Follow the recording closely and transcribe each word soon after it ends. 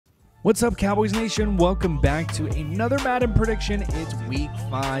What's up, Cowboys Nation? Welcome back to another Madden prediction. It's week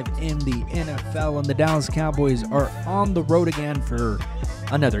 5 in the NFL, and the Dallas Cowboys are on the road again for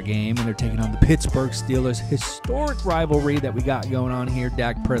another game, and they're taking on the Pittsburgh Steelers. Historic rivalry that we got going on here,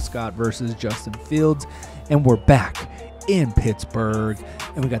 Dak Prescott versus Justin Fields, and we're back in Pittsburgh,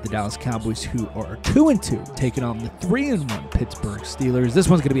 and we got the Dallas Cowboys, who are 2-2, taking on the 3-1 Pittsburgh Steelers. This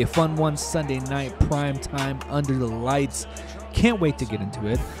one's going to be a fun one, Sunday night, prime time, under the lights. Can't wait to get into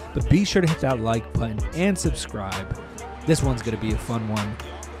it, but be sure to hit that like button and subscribe. This one's going to be a fun one.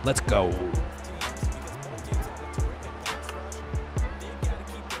 Let's go.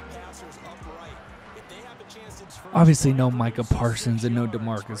 Obviously, no Micah Parsons and no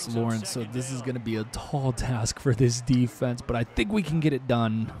DeMarcus Lawrence, so this is going to be a tall task for this defense, but I think we can get it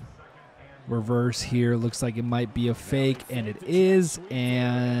done. Reverse here. Looks like it might be a fake, and it is,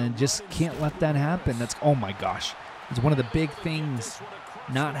 and just can't let that happen. That's, oh my gosh. It's one of the big things.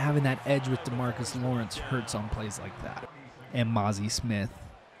 Not having that edge with DeMarcus Lawrence hurts on plays like that. And Mozzie Smith.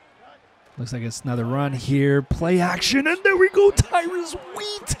 Looks like it's another run here. Play action, and there we go. Tyrus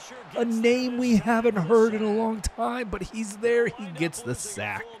Wheat. A name we haven't heard in a long time, but he's there. He gets the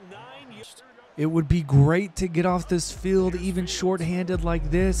sack. It would be great to get off this field even shorthanded like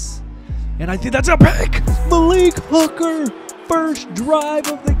this. And I think that's a pick. Malik Hooker. First drive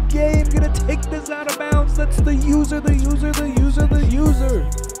of the game, gonna take this out of bounds. That's the user.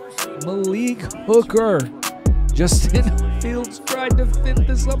 Malik Hooker. Justin Fields tried to fit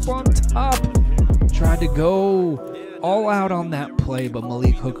this up on top. Tried to go all out on that play, but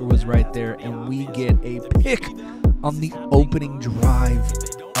Malik Hooker was right there, and we get a pick on the opening drive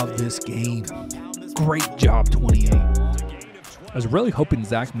of this game. Great job, 28. I was really hoping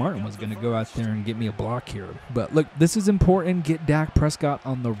Zach Martin was going to go out there and get me a block here. But look, this is important. Get Dak Prescott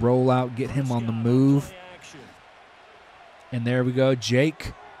on the rollout. Get him on the move. And there we go.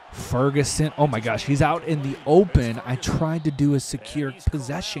 Jake Ferguson. Oh, my gosh. He's out in the open. I tried to do a secure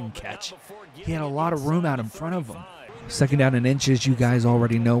possession catch. He had a lot of room out in front of him. Second down and inches. You guys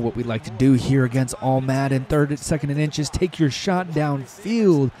already know what we like to do here against all Madden. Second and inches. Take your shot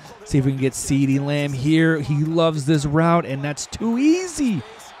downfield. See if we can get CeeDee Lamb here. He loves this route, and that's too easy.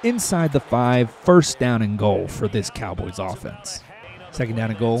 Inside the 5. First down and goal for this Cowboys offense. Second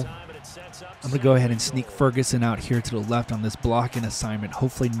down and goal. I'm going to go ahead and sneak Ferguson out here to the left on this blocking assignment.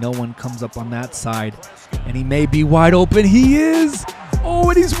 Hopefully no one comes up on that side. And he may be wide open. He is. Oh,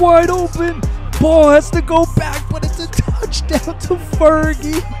 and he's wide open. Ball has to go back, but it's a touchdown to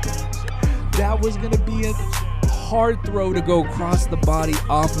Fergie. That was going to be a hard throw to go across the body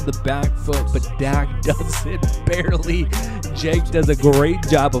off of the back foot, but Dak does it barely. Jake does a great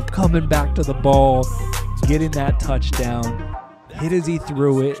job of coming back to the ball, getting that touchdown. Hit as he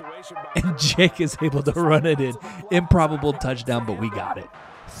threw it, and Jake is able to run it in. Improbable touchdown, but we got it.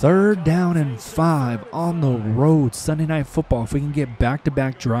 Third down and 5 on the road. Sunday Night Football. If we can get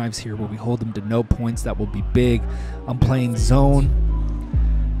back-to-back drives here where we hold them to no points, that will be big. I'm playing zone.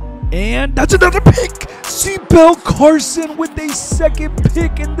 And that's another pick. Seatbelt Carson with a second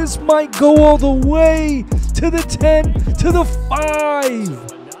pick, and this might go all the way to the 10, to the 5.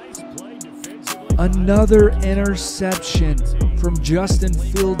 Another interception from Justin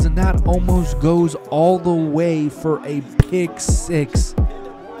Fields, and that almost goes all the way for a pick 6.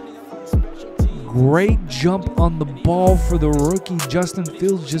 Great jump on the ball for the rookie. Justin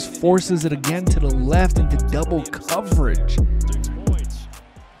Fields just forces it again to the left into double coverage.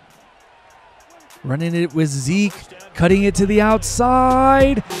 Running it with Zeke, cutting it to the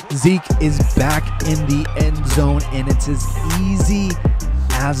outside. Zeke is back in the end zone, and it's as easy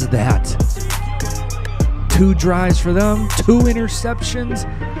as that. 2 drives for them, 2 interceptions,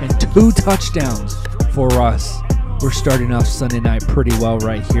 and 2 touchdowns for us. We're starting off Sunday night pretty well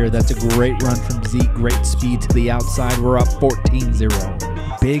right here. That's a great run from Zeke. Great speed to the outside. We're up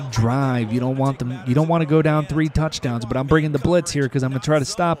 14-0. Big drive. You don't want to go down 3 touchdowns, but I'm bringing the blitz here because I'm going to try to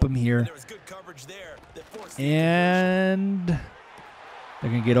stop him here. And they're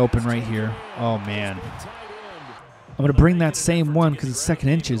going to get open right here. Oh, man. I'm going to bring that same one because it's second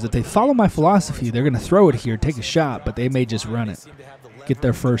inches. If they follow my philosophy, they're going to throw it here, take a shot, but they may just run it. Get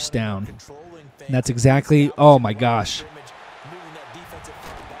their first down. And that's exactly, oh my gosh.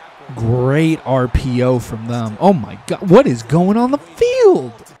 Great RPO from them. Oh my God, what is going on the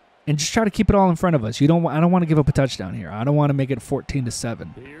field? And just try to keep it all in front of us. I don't want to give up a touchdown here. I don't want to make it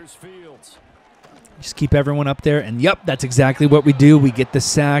 14-7. Just keep everyone up there. And yep, that's exactly what we do. We get the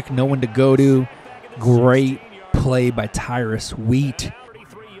sack, no one to go to. Great play by Tyrus Wheat.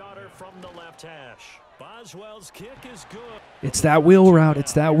 It's that wheel route.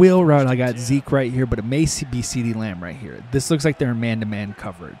 It's that wheel route. I got Zeke right here, but it may be CeeDee Lamb right here. This looks like they're in man-to-man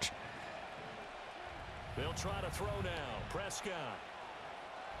coverage.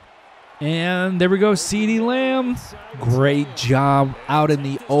 And there we go, CeeDee Lamb. Great job out in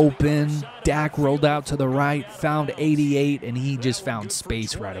the open. Dak rolled out to the right, found 88, and he just found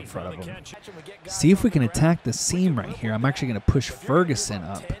space right in front of him. See if we can attack the seam right here. I'm actually going to push Ferguson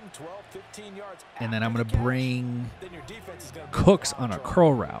up. And then I'm going to bring Cooks on a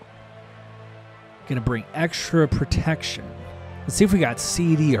curl route. Going to bring extra protection. Let's see if we got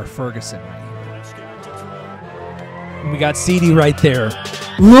CeeDee or Ferguson right here. And we got CeeDee right there.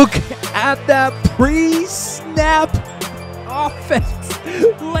 Look at that pre-snap offense.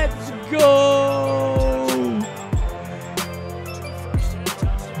 Let's go.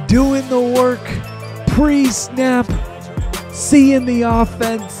 Doing the work pre-snap, seeing the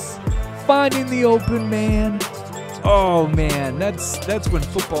offense, finding the open man. Oh man, that's when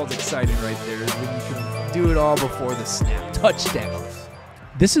football's exciting right there, is when you can do it all before the snap. Touchdown.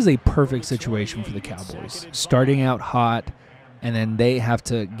 This is a perfect situation for the Cowboys. Starting out hot, and then they have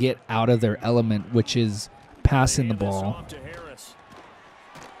to get out of their element, which is passing the ball,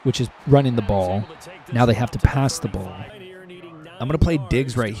 which is running the ball. Now they have to pass the ball. I'm going to play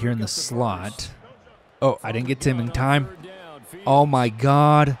Diggs right here in the slot. Oh, I didn't get to him in time. Oh, my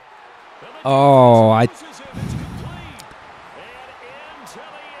God. Oh,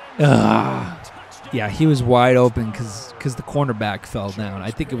 yeah, he was wide open because the cornerback fell down.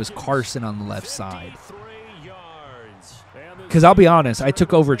 I think it was Carson on the left side. Because I'll be honest, I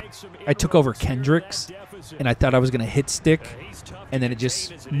took over Kendricks, and I thought I was going to hit stick, and then it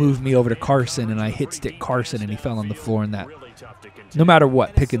just moved me over to Carson, and I hit stick Carson, and he fell on the floor. And that, no matter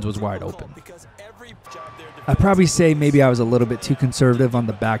what, Pickens was wide open. I'd probably say maybe I was a little bit too conservative on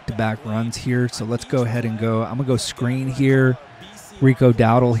the back-to-back runs here, so let's go ahead and go. I'm going to go screen here. Rico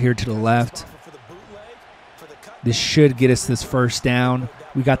Dowdle here to the left. This should get us this first down.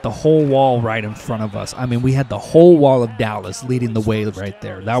 We got the whole wall right in front of us. I mean, we had the whole wall of Dallas leading the way right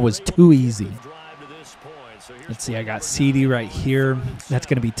there. That was too easy. Let's see, I got CeeDee right here. That's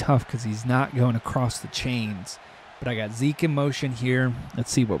going to be tough because he's not going across the chains. But I got Zeke in motion here.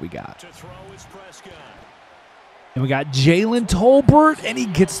 Let's see what we got. And we got Jalen Tolbert, and he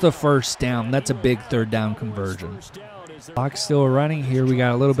gets the first down. That's a big third down conversion. Clock still running here. We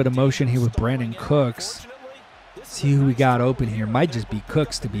got a little bit of motion here with Brandon Cooks. See who we got open here. Might just be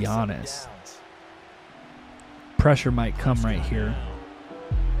Cooks, to be honest. Pressure might come right here.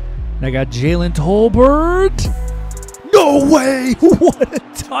 And I got Jalen Tolbert. No way! What a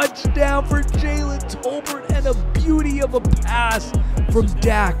touchdown for Jalen Tolbert, and a beauty of a pass from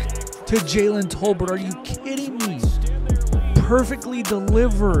Dak to Jalen Tolbert. Are you kidding me? Perfectly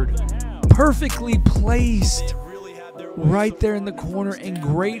delivered. Perfectly placed. Right there in the corner, and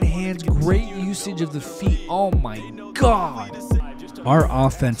great hands, great usage of the feet. Oh my God. Our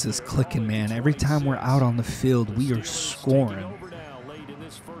offense is clicking, man. Every time we're out on the field, we are scoring.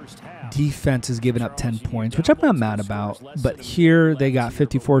 Defense is giving up 10 points, which I'm not mad about. But here they got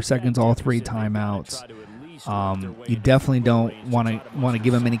 54 seconds, all 3 timeouts. You definitely don't want to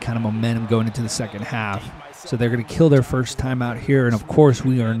give them any kind of momentum going into the second half. So they're going to kill their first timeout here. And, of course,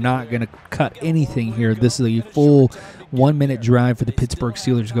 we are not going to cut anything here. This is a full 1-minute drive for the Pittsburgh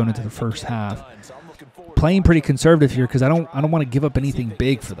Steelers going into the first half. Playing pretty conservative here because I don't want to give up anything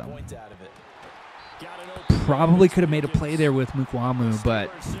big for them. Probably could have made a play there with Mukwamu,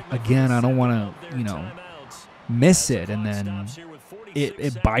 but, again, I don't want to, miss it. And then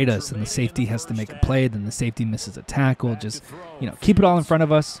it bite us, and the safety has to make a play. Then the safety misses a tackle. Just, keep it all in front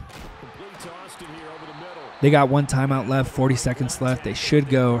of us. They got 1 timeout left, 40 seconds left. They should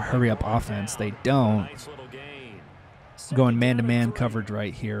go hurry-up offense. They don't. Going man-to-man coverage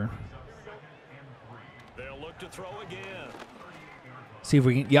right here. See if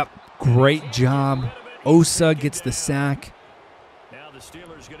we can. Yep, great job. Osa gets the sack.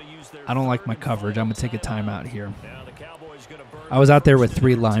 I don't like my coverage. I'm going to take a timeout here. I was out there with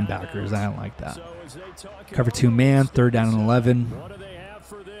 3 linebackers. I don't like that. Cover 2 man, 3rd down and 11.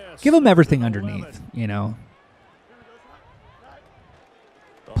 Give them everything underneath,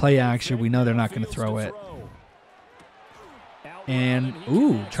 Play action. We know they're not going to throw it. And,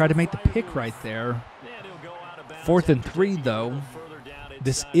 try to make the pick right there. 4th and 3, though.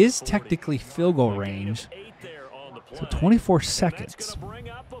 This is technically field goal range. So 24 seconds.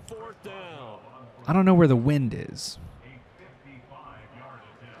 I don't know where the wind is.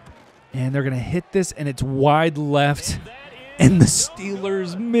 And they're going to hit this, and it's wide left. And the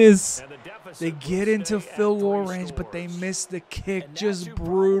Steelers miss. They get into field goal range, but they miss the kick. Just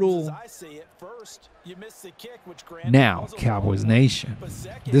brutal. Now, Cowboys Nation,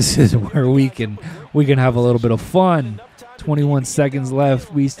 this is where we can have a little bit of fun. 21 seconds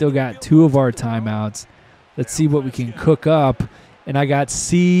left. We still got 2 of our timeouts. Let's see what we can cook up. And I got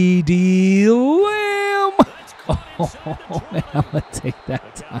CD Lamb. Oh, man, I'm going to take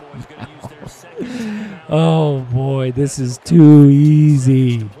that time out. Oh, boy, this is too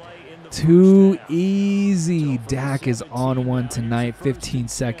easy. Too easy. DAK is on one tonight, 15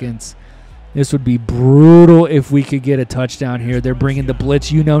 seconds. This would be brutal if we could get a touchdown here. They're bringing the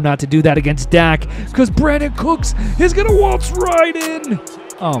blitz. You know not to do that against DAK because Brandon Cooks is going to waltz right in.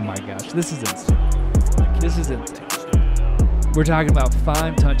 Oh, my gosh. This is insane. This is insane. We're talking about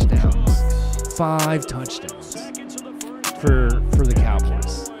 5 touchdowns. 5 touchdowns for the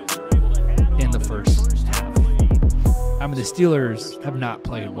Cowboys in the first half. I mean, the Steelers have not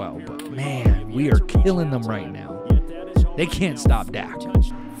played well, but, man, we are killing them right now. They can't stop DAK.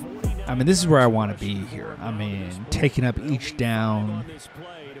 I mean, this is where I want to be here. I mean, taking up each down.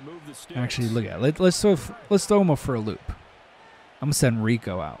 Actually, look at it. Let's throw him for a loop. I'm going to send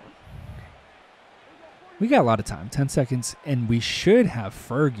Rico out. We got a lot of time, 10 seconds, and we should have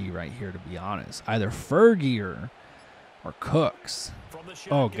Fergie right here, to be honest. Either Fergie or Cooks.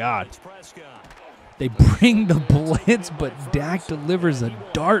 Oh, God. They bring the blitz, but DAK delivers a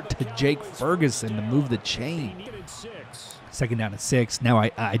dart to Jake Ferguson to move the chain. 2nd down and 6. Now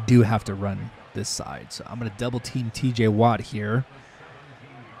I do have to run this side, so I'm going to double team TJ Watt here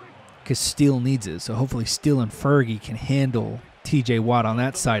because Steele needs it. So hopefully Steele and Fergie can handle TJ Watt on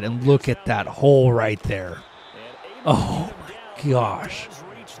that side, and look at that hole right there. Oh my gosh.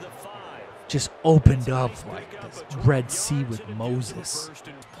 Just opened up like this Red Sea with Moses.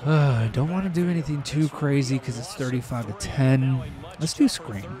 I don't want to do anything too crazy because it's 35-10. Let's do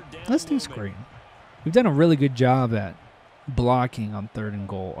screen. Let's do screen. We've done a really good job at blocking on 3rd and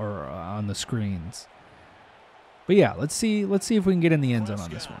goal or on the screens. But yeah, let's see if we can get in the end zone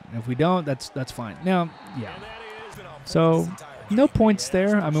on this one. If we don't, that's fine. Now, yeah. So, no points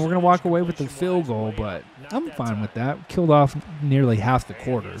there. I mean, we're going to walk away with the field goal, but I'm fine with that. Killed off nearly half the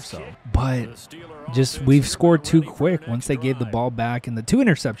quarter, so. But just we've scored too quick once they gave the ball back, and the 2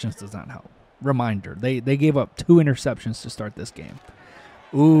 interceptions does not help. Reminder, they gave up 2 interceptions to start this game.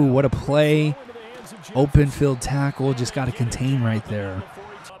 Ooh, what a play. Open field tackle, just got to contain right there.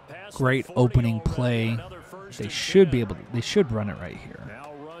 Great opening play. They should run it right here.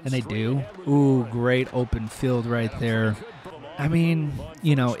 And they do. Ooh, great open field right there. I mean,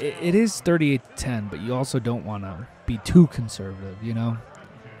 you know, it is 38-10, but you also don't want to be too conservative, you know?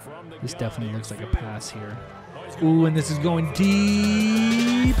 This definitely looks like a pass here. Ooh, and this is going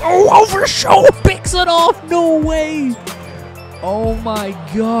deep. Oh, Overshow picks it off. No way. Oh, my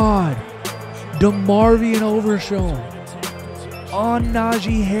God. DeMarvion Overshow on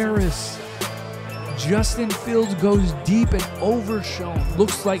Najee Harris. Justin Fields goes deep and Overshown.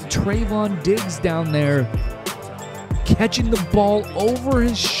 Looks like Trayvon Diggs down there catching the ball over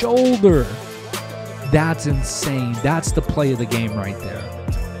his shoulder. That's insane. That's the play of the game right there.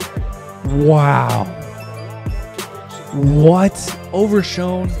 Wow. What?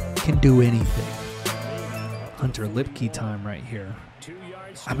 Overshown can do anything. Hunter Lipke time right here.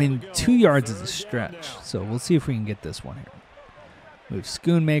 I mean, 2 yards is a stretch, so we'll see if we can get this one here. Move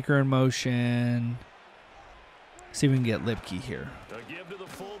Schoonmaker in motion. See if we can get Lipke here.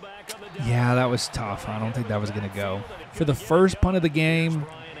 Yeah, that was tough. I don't think that was going to go. For the first punt of the game,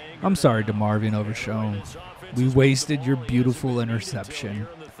 I'm sorry, DeMarvion Overshown. We wasted your beautiful interception.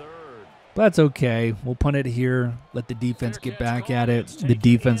 But that's okay. We'll punt it here. Let the defense get back at it. The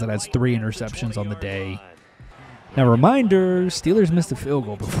defense that has 3 interceptions on the day. Now, reminder, Steelers missed a field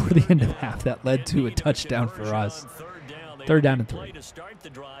goal before the end of the half. That led to a touchdown for us. 3rd down and 3.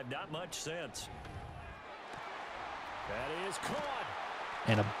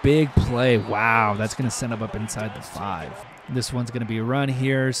 And a big play. Wow, that's going to send them up inside the 5. This one's going to be a run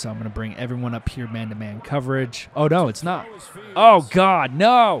here, so I'm going to bring everyone up here man-to-man coverage. Oh, no, it's not. Oh, God,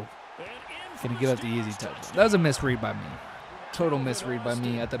 no. Going to give up the easy touchdown. That was a misread by me. Total misread by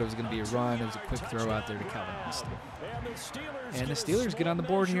me. I thought it was going to be a run. It was a quick throw out there to Calvin Austin. And the Steelers get on the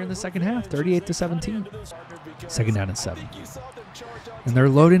board here in the second half, 38-17. 2nd down and 7. And they're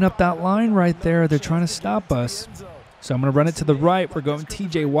loading up that line right there. They're trying to stop us. So I'm going to run it to the right. We're going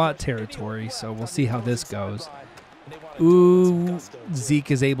TJ Watt territory, so we'll see how this goes. Ooh, Zeke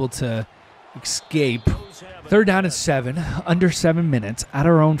is able to escape. 3rd down and 7, under 7 minutes, at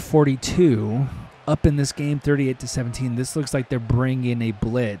our own 42. Up in this game, 38-17. This looks like they're bringing a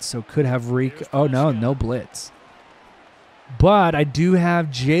blitz, so could have oh, no blitz. But I do have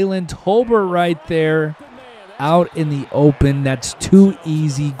Jalen Tolbert right there out in the open. That's too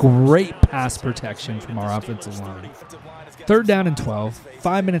easy. Great pass protection from our offensive line. 3rd down and 12,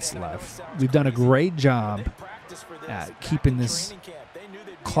 5 minutes left. We've done a great job at keeping this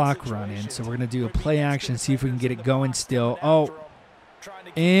clock running. So we're going to do a play action, see if we can get it going still. Oh,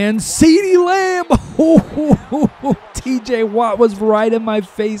 and CeeDee Lamb. TJ Watt was right in my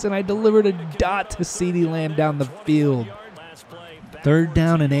face, and I delivered a dot to CeeDee Lamb down the field. 3rd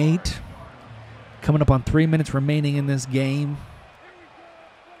down and 8. Coming up on 3 minutes remaining in this game.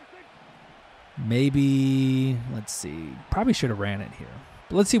 Maybe, let's see. Probably should have ran it here.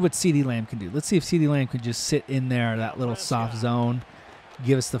 But let's see what CeeDee Lamb can do. Let's see if CeeDee Lamb could just sit in there, that little soft zone,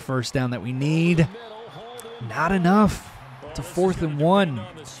 give us the first down that we need. Not enough. It's a 4th and 1.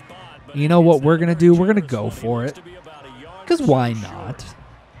 You know what we're going to do? We're going to go for it. Because why not?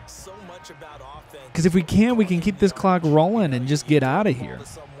 Because if we can keep this clock rolling and just get out of here.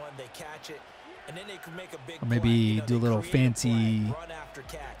 Or maybe do a little fancy.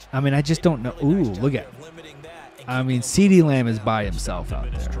 I mean, I just don't know. Ooh, look at. I mean, CeeDee Lamb is by himself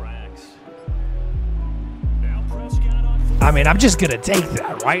out there. I mean, I'm just going to take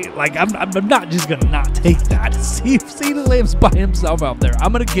that, right? Like, I'm not just going to not take that. CeeDee Lamb's by himself out there.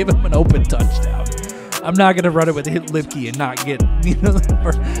 I'm going to give him an open touchdown. I'm not going to run it with Lipke and not get,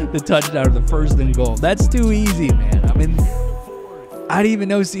 the touchdown or the 1st and goal. That's too easy, man. I mean, I didn't even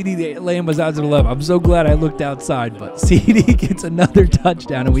know CeeDee Lamb was out to the left. I'm so glad I looked outside, but CeeDee gets another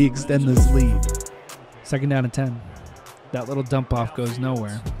touchdown and we extend this lead. 2nd down and 10. That little dump off goes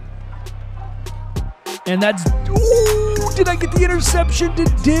nowhere. And that's, ooh, did I get the interception? Did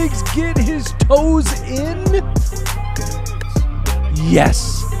Diggs get his toes in?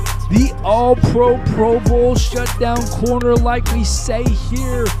 Yes. The All-Pro Pro Bowl shutdown corner, like we say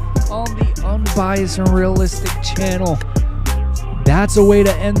here on the Unbiased and Realistic channel. That's a way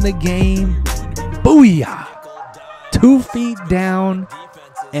to end the game. Booyah! 2 feet down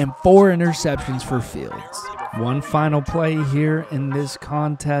and 4 interceptions for Fields. One final play here in this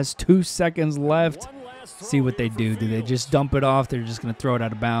contest. 2 seconds left. See what they do. Do they just dump it off? They're just going to throw it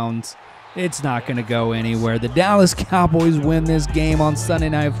out of bounds. It's not going to go anywhere. The Dallas Cowboys win this game on Sunday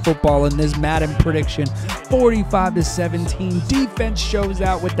Night Football in this Madden prediction, 45-17. Defense shows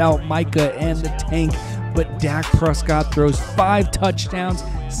out without Micah and the Tank, but Dak Prescott throws 5 touchdowns.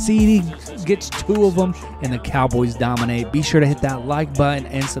 CeeDee gets 2 of them, and the Cowboys dominate. Be sure to hit that like button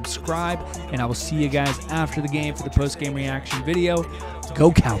and subscribe, and I will see you guys after the game for the post-game reaction video.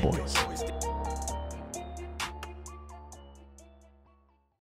 Go Cowboys.